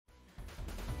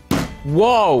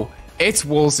Whoa! It's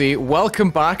Wulzy. Welcome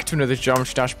back to another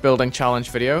Geometry Dash building challenge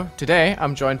video. Today,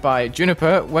 I'm joined by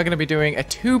Juniper. We're going to be doing a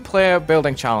 2-player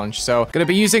building challenge. So, going to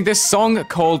be using this song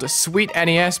called Sweet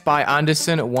NES by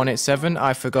Anderson187.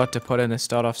 I forgot to put in the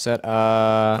start offset.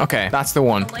 Okay, that's the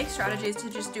one. The like strategy is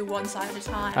to just do one side at a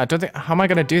time. I don't think, how am I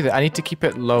going to do that? I need to keep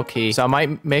it low key. So I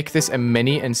might make this a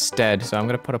mini instead. So I'm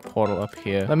going to put a portal up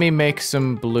here. Let me make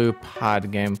some blue pad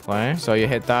gameplay. So you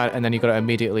hit that and then you got to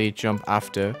immediately jump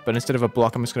after. But instead of a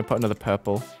block, I'm just going to put another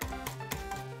purple.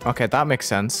 Okay, that makes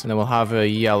sense. And then we'll have a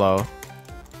yellow.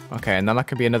 Okay, and then that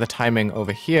could be another timing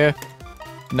over here.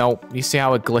 No, you see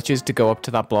how it glitches to go up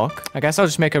to that block? I guess I'll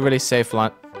just make a really safe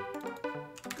landing.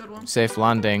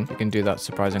 You can do that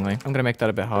surprisingly. I'm gonna make that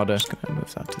a bit harder. Just gonna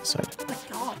move that to the side.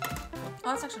 Oh my god. Oh,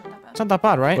 that's actually not that bad. It's not that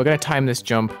bad, right? We're gonna time this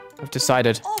jump. I've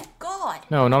decided. Oh god.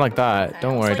 No, not like that. Okay,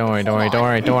 Don't worry. I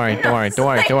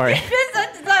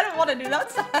don't want to do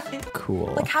that side.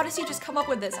 Cool. Like, how does he just come up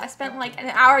with this? I spent like an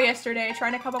hour yesterday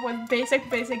trying to come up with basic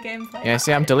gameplay. Yeah,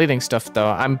 see, I'm deleting stuff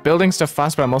though. I'm building stuff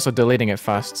fast, but I'm also deleting it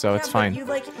fast, so it's fine. You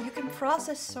can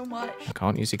process so much. I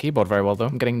can't use the keyboard very well though.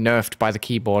 I'm getting nerfed by the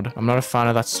keyboard. I'm not a fan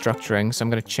of that structuring, so I'm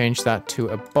gonna change that to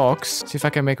a box. See if I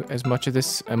can make as much of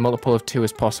this a multiple of 2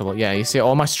 as possible. Yeah, you see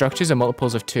all my structures are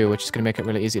multiples of 2, which is gonna make it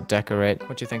really easy to decorate.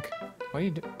 What do you think? What are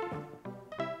you doing?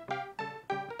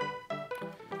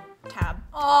 Tab.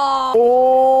 Oh.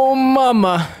 Oh,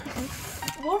 mama.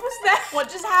 What was that? What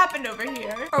just happened over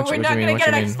here? Or we're not gonna get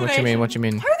an explanation. What you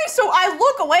mean? How are they so? I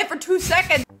look away for 2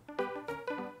 seconds.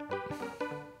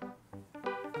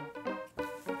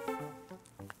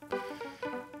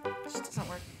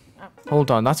 Hold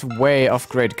on, that's way off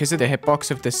grid. Because of the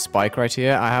hitbox of this spike right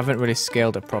here, I haven't really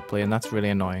scaled it properly, and that's really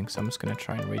annoying. So I'm just going to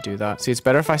try and redo that. See, it's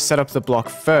better if I set up the block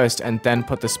first and then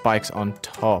put the spikes on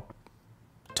top.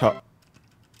 Top.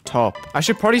 I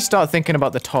should probably start thinking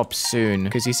about the top soon.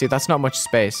 Because you see, that's not much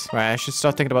space. Right, I should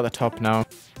start thinking about the top now.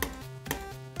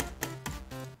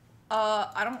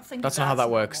 I don't think that's not how that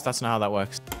works. That's not how that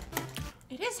works.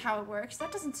 It is how it works.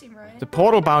 That doesn't seem right. The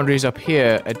portal boundaries up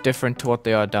here are different to what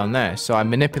they are down there. So I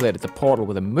manipulated the portal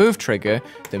with a move trigger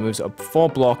that moves up 4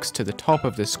 blocks to the top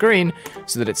of the screen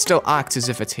so that it still acts as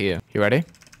if it's here. You ready?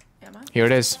 Am I? Here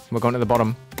it is. We're going to the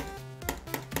bottom.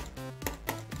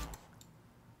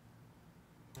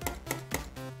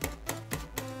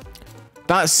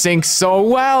 That syncs so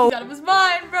well. That was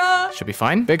mine, bro. Should be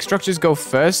fine. Big structures go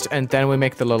first, and then we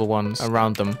make the little ones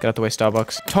around them. Get out the way,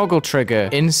 Starbucks. Toggle trigger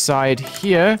inside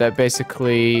here that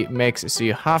basically makes it so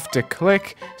you have to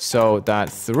click so that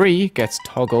 3 gets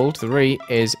toggled. 3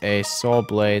 is a saw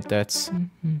blade that's... I'm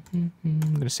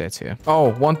gonna say it's here.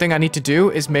 Oh, one thing I need to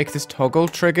do is make this toggle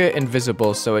trigger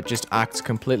invisible so it just acts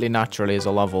completely naturally as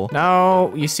a level.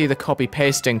 Now, you see the copy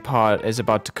pasting part is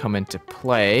about to come into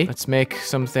play. Let's make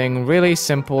something really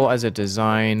simple as a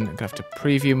design. I'm gonna have to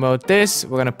preview mode this.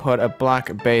 We're gonna put a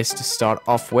black base to start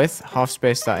off with. Half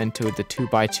space that into the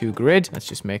 2x2 grid. Let's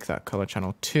just make that color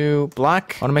channel 2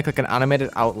 black. I wanna make like an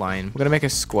animated outline. We're gonna make a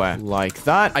square like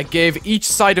that. I gave each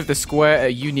side of the square a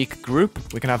unique group.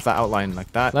 We can have that outline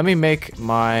like that. Let me make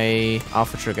my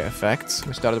alpha trigger effects.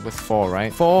 We started with 4,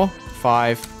 right? 4,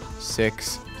 5,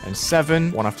 6, and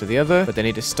 7. One after the other. But they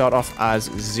need to start off as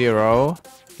 0.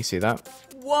 You see that?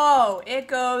 Whoa, it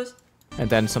goes... And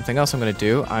then something else I'm going to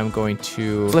do, I'm going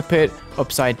to flip it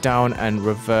upside down and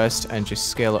reversed and just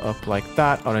scale it up like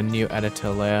that on a new editor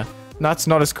layer. That's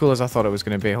not as cool as I thought it was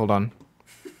going to be. Hold on.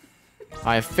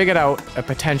 I have figured out a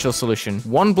potential solution.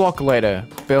 1 block later,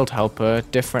 build helper,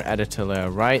 different editor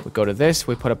layer, right? We go to this,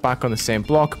 we put it back on the same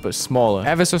block, but smaller,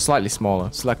 ever so slightly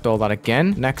smaller. Select all that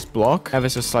again. Next block, ever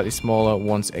so slightly smaller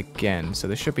once again. So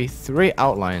there should be 3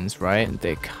 outlines, right?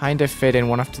 They kind of fit in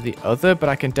one after the other, but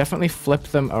I can definitely flip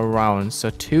them around.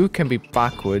 So 2 can be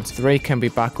backwards, 3 can be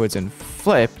backwards and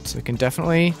flipped. We can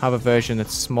definitely have a version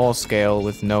that's small scale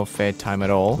with no fade time at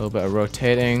all. A little bit of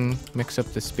rotating, mix up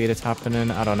the speed it's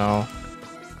happening. I don't know.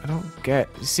 I don't get...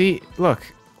 See, look.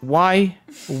 Why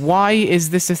is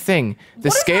this a thing?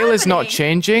 The scale is not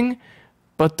changing,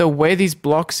 but the way these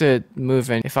blocks are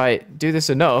moving, if I do this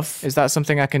enough, is that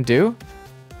something I can do?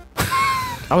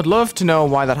 I would love to know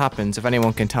why that happens, if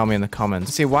anyone can tell me in the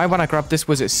comments. See, why when I grabbed this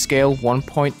was it scale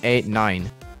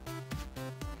 1.89?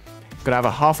 Gonna have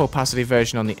a half opacity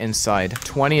version on the inside.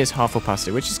 20 is half opacity,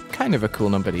 which is kind of a cool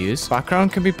number to use.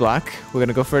 Background can be black. We're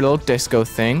gonna go for a little disco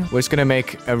thing. We're just gonna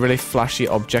make a really flashy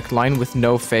object line with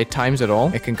no fade times at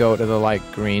all. It can go to the light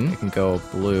green. It can go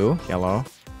blue, yellow.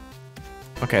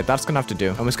 Okay, that's gonna have to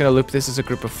do. I'm just gonna loop this as a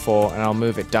group of 4 and I'll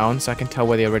move it down so I can tell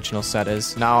where the original set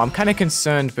is. Now, I'm kind of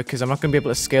concerned because I'm not gonna be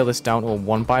able to scale this down to a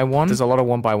 1x1. There's a lot of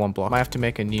 1x1 blocks. I might have to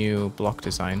make a new block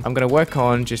design. I'm gonna work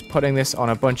on just putting this on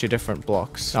a bunch of different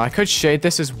blocks. Now, I could shade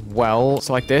this as well.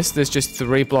 So like this, there's just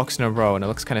 3 blocks in a row and it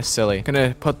looks kind of silly. I'm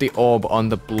gonna put the orb on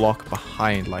the block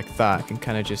behind like that. I can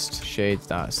kind of just shade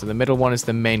that. So the middle one is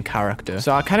the main character.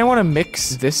 So I kind of want to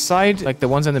mix this side, like the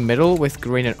ones in the middle, with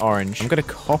green and orange. I'm gonna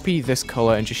copy this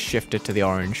color and just shift it to the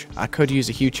orange. I could use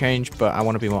a hue change, but I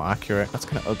want to be more accurate. That's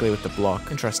kind of ugly with the block.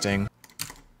 Interesting.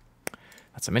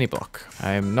 That's a mini block.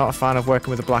 I'm not a fan of working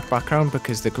with a black background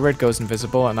because the grid goes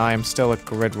invisible and I am still a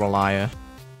grid relier.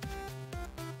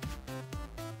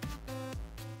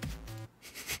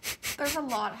 There's a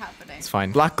lot happening. It's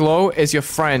fine. Black glow is your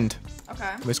friend.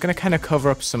 Okay. We're just gonna kind of cover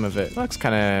up some of it. Looks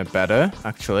kind of better,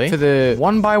 actually. For the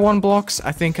 1x1 blocks,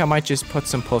 I think I might just put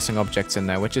some pulsing objects in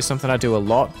there, which is something I do a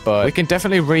lot, but we can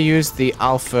definitely reuse the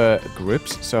alpha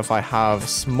groups. So if I have a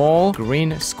small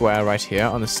green square right here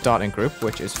on the starting group,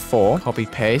 which is 4, copy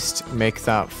paste, make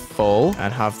that full,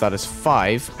 and have that as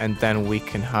 5, and then we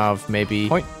can have maybe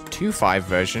 0.25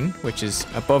 version, which is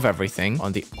above everything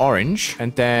on the orange,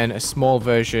 and then a small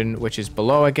version, which is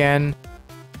below again.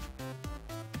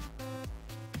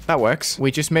 That works.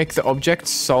 We just make the object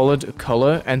solid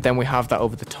color and then we have that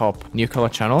over the top. New color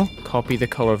channel. Copy the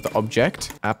color of the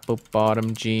object. Apple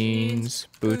bottom jeans.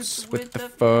 Boots with the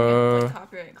fur.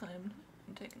 Copyright claimed.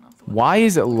 I'm taking off the Why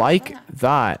is it like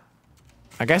that?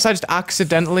 I guess I just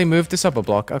accidentally moved this up a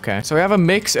block. Okay, so we have a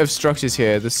mix of structures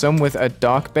here. There's some with a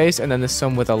dark base and then there's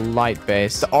some with a light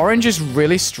base. The orange is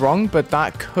really strong, but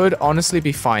that could honestly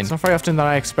be fine. It's not very often that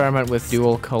I experiment with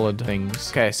dual colored things.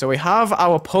 Okay, so we have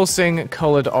our pulsing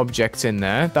colored objects in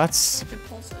there. That's...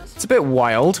 it's a bit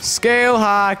wild. Scale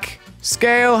hack.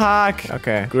 Scale hack.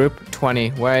 Okay, group 20.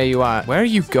 Where are you at? Where are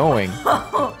you going?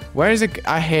 Where is it?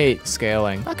 I hate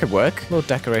scaling. That could work. A little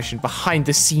decoration behind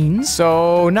the scenes.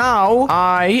 So now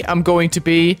I am going to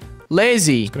be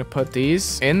lazy. I'm gonna put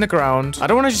these in the ground. I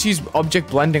don't want to just use object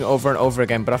blending over and over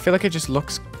again, but I feel like it just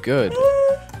looks good.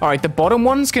 All right, the bottom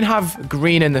ones can have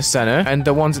green in the center, and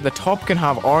the ones at the top can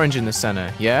have orange in the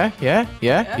center. Yeah.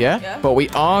 But we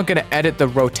are gonna edit the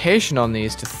rotation on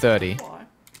these to 30.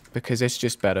 Because it's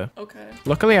just better. Okay.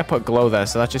 Luckily, I put glow there,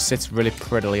 so that just sits really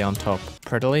prettily on top.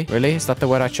 Prettily? Really? Is that the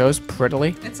word I chose?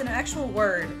 Prettily? It's an actual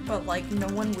word, but like no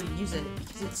one would use it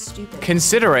because it's stupid.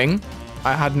 Considering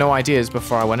I had no ideas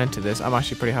before I went into this, I'm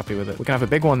actually pretty happy with it. We can have a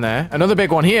big one there. Another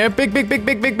big one here. Big. What's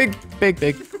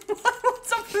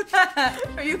up with that?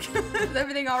 Are you good? Is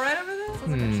everything all right over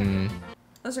there?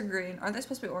 Those are green. Aren't they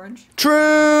supposed to be orange?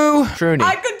 True.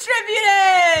 I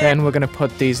contributed! Then we're gonna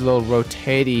put these little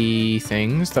rotatey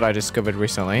things that I discovered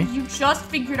recently. You just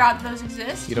figured out those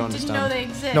exist? You don't understand. Didn't know they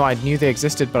exist. No, I knew they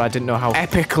existed, but I didn't know how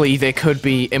epically they could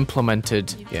be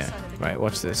implemented. Yeah, right,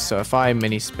 watch this. So if I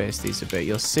mini space these a bit,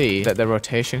 you'll see that the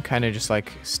rotation kind of just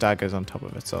like staggers on top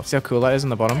of itself. See how cool that is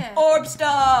on the bottom? Yeah. Orb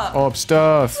stuff! Orb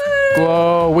stuff! Woo!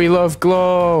 Glow! We love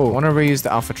glow! I want to reuse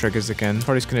the alpha triggers again.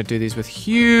 Probably just gonna do these with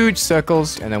huge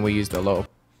circles, and then we use the low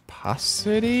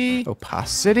opacity.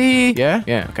 Opacity? Yeah?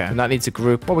 Yeah, okay. And that needs a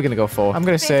group. What are we gonna go for? I'm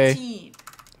gonna 15. say...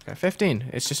 Okay,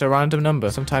 15. It's just a random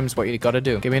number. Sometimes what you gotta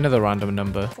do. Give me another random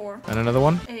number. 4. And another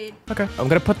one? 8. Okay. I'm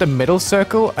gonna put the middle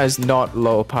circle as not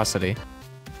low opacity.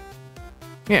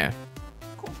 Yeah.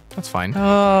 That's fine.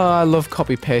 Oh, I love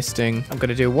copy pasting. I'm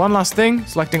gonna do one last thing.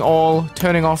 Selecting all,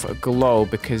 turning off glow,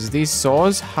 because these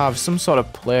saws have some sort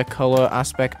of play color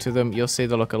aspect to them. You'll see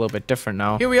they look a little bit different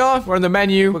now. Here we are. We're in the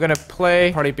menu. We're gonna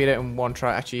play. Probably beat it in one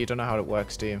try. Actually, you don't know how it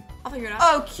works, do you? I'll figure it out.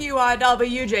 O Q I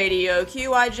W J D O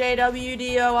Q I J W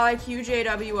D O I Q J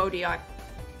W O D I.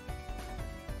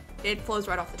 It flows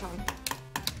right off the tongue.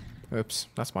 Oops,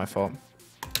 that's my fault.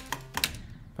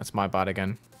 That's my bad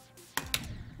again.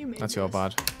 That's your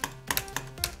bad.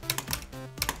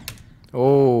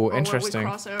 Oh, interesting.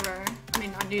 Crossover. I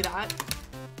mean, I knew that.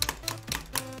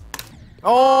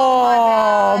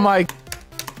 Oh my!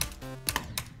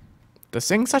 The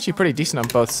sing's actually pretty decent on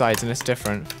both sides, and it's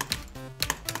different.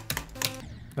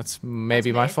 That's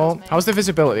maybe my fault. How's the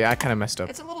visibility? I kind of messed up.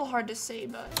 It's a little hard to see,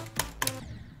 but...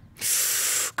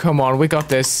 Come on, we got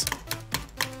this.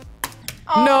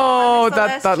 Oh, no,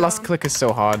 that last click is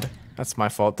so hard. That's my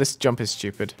fault. This jump is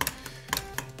stupid.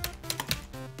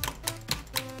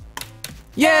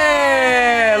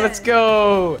 Yeah, let's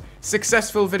go.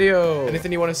 Successful video.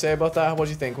 Anything you want to say about that? What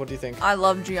do you think? What do you think? I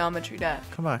love Geometry Dash.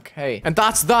 Come back. Hey. And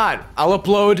that's that. I'll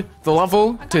upload the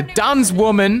level to Dan's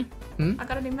Woman. I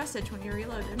got a new message when you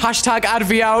reloaded. Hashtag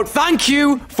AdV out. Thank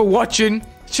you for watching.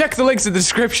 Check the links in the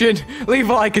description. Leave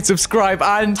a like and subscribe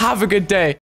and have a good day.